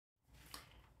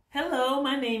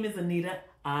name is Anita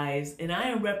Ives, and I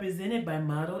am represented by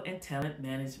Model and Talent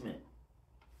Management.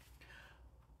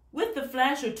 With the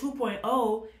Flasher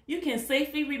 2.0, you can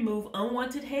safely remove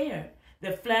unwanted hair.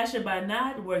 The Flasher by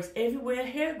Knot works everywhere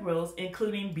hair grows,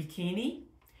 including bikini,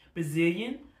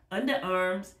 Brazilian,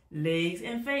 underarms, legs,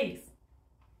 and face.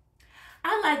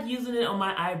 I like using it on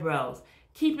my eyebrows,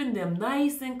 keeping them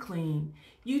nice and clean.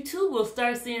 You too will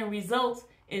start seeing results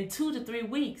in 2 to 3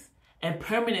 weeks and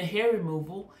permanent hair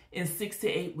removal in 6 to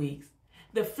 8 weeks.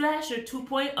 The Flasher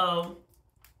 2.0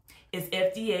 is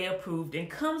FDA approved and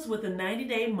comes with a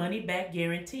 90-day money-back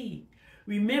guarantee.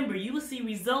 Remember, you will see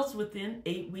results within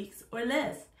 8 weeks or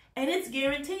less, and it's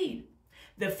guaranteed.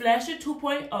 The Flasher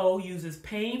 2.0 uses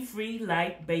pain-free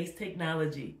light-based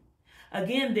technology.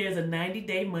 Again, there's a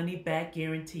 90-day money-back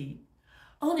guarantee.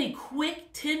 Only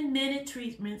quick 10-minute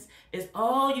treatments is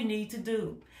all you need to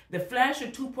do. The Flasher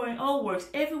 2.0 works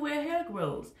everywhere hair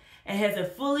grows and has a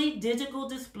fully digital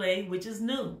display, which is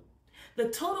new. The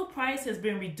total price has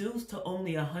been reduced to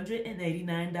only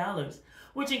 $189,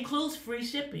 which includes free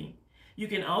shipping. You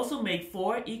can also make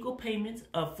 4 equal payments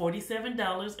of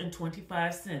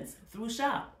 $47.25 through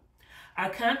Shop. Our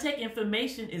contact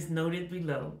information is noted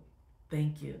below.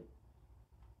 Thank you.